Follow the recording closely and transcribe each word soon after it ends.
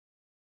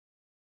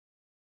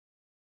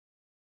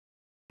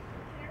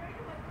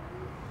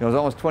It was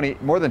almost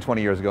more than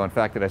 20 years ago, in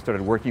fact, that I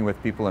started working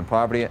with people in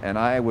poverty, and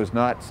I was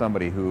not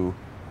somebody who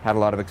had a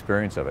lot of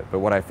experience of it. But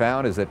what I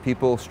found is that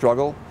people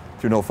struggle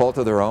through no fault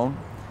of their own.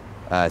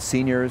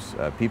 Seniors,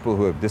 people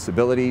who have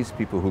disabilities,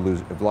 people who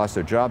have lost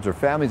their jobs, or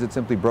families that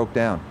simply broke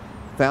down,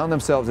 found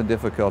themselves in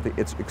difficulty.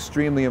 It's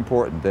extremely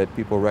important that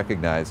people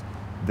recognize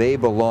they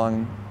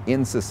belong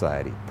in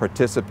society,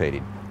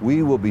 participating.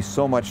 We will be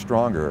so much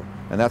stronger,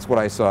 and that's what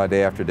I saw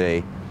day after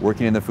day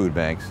working in the food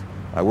banks,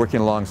 working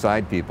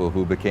alongside people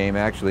who became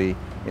actually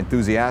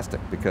enthusiastic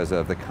because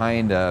of the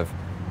kind of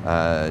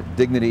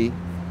dignity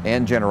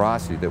and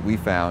generosity that we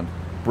found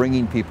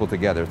bringing people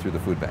together through the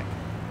food bank.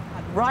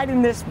 Right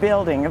in this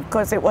building. Of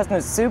course, it wasn't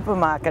a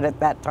supermarket at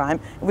that time.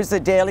 It was the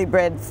Daily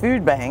Bread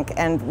Food Bank,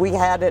 and we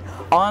had it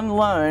on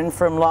loan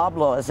from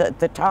Loblaws at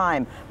the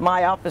time.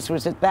 My office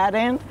was at that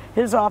end.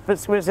 His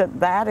office was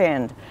at that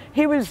end.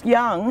 He was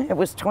young. It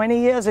was 20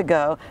 years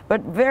ago,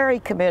 but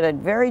very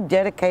committed, very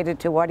dedicated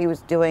to what he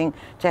was doing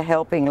to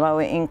helping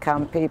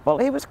lower-income people.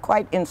 He was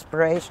quite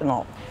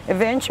inspirational.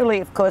 Eventually,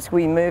 of course,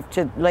 we moved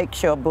to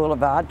Lakeshore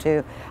Boulevard,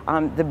 to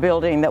the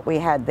building that we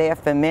had there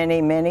for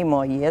many, many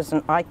more years,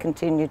 and I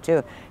continued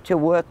to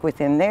work with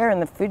him there,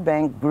 and the food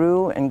bank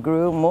grew and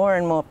grew. More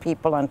and more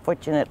people,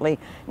 unfortunately,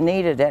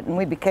 needed it, and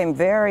we became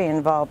very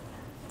involved,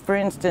 for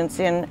instance,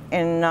 in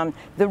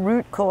the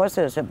root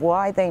causes of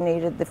why they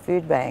needed the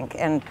food bank,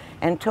 and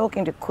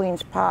talking to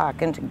Queen's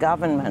Park and to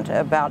government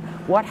about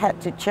what had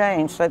to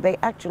change so they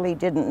actually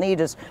didn't need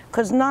us,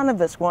 because none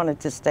of us wanted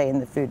to stay in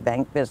the food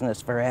bank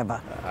business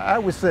forever. I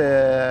would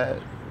say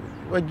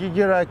when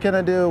Gerard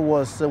Kennedy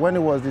was, when he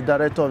was the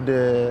director of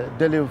the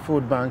Daily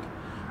Food Bank,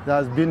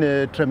 that has been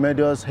a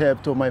tremendous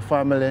help to my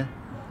family.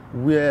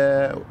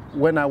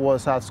 When I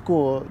was at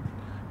school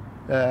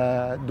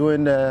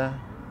doing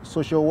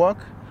social work,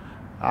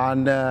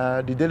 and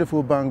the Daily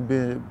Food Bank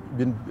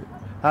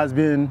has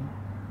been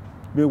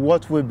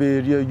what we've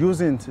been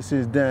using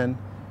since then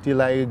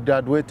till I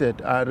graduated,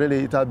 and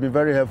really it has been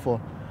very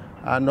helpful.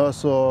 And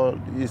also,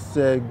 he's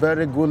a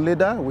very good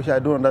leader, which I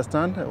do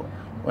understand.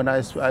 When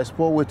I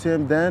spoke with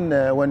him then,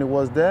 when he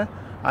was there,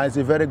 he's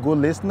a very good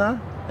listener.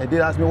 He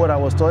did ask me what I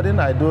was studying.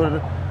 I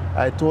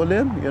told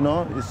him, you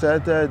know, he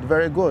said,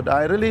 very good.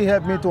 It really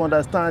helped me to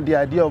understand the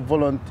idea of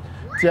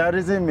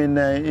volunteerism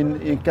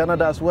in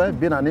Canada as well,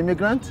 being an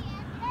immigrant.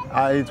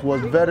 It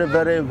was very,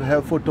 very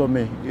helpful to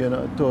me, you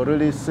know, to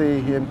really see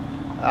him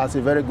as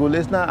a very good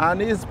listener.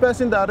 And he's a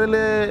person that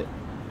really,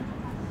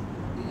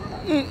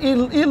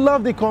 he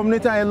loved the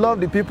community and he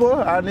loved the people.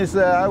 And it's,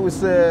 I would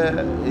say,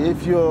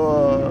 if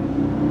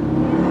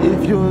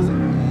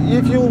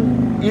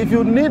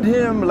you need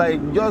him,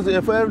 like just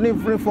if any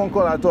free phone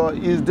call at all,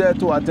 he's there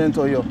to attend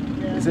to you.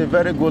 He's a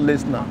very good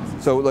listener.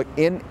 So look,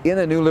 in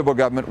a new Liberal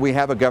government, we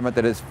have a government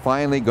that is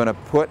finally going to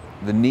put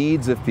the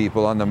needs of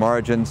people on the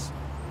margins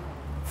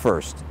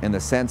first, in the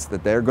sense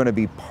that they're going to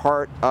be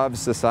part of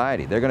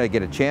society. They're going to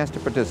get a chance to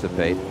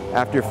participate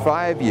after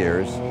 5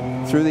 years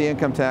through the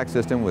income tax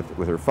system with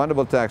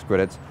refundable tax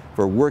credits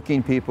for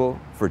working people,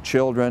 for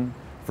children,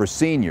 for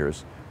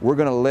seniors. We're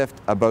going to lift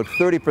about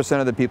 30%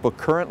 of the people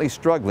currently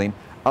struggling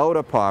out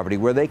of poverty,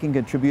 where they can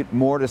contribute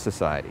more to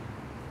society.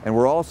 And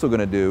we're also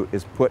going to do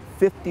is put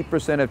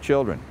 50% of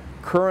children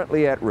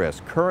currently at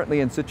risk,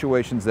 currently in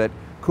situations that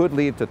could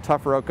lead to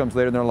tougher outcomes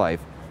later in their life,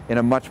 in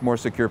a much more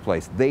secure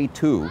place. They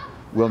too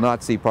will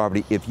not see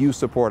poverty if you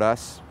support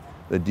us,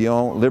 the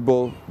Dion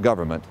Liberal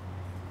government,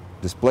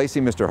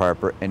 displacing Mr.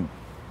 Harper and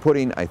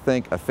putting, I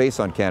think, a face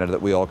on Canada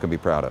that we all can be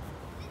proud of.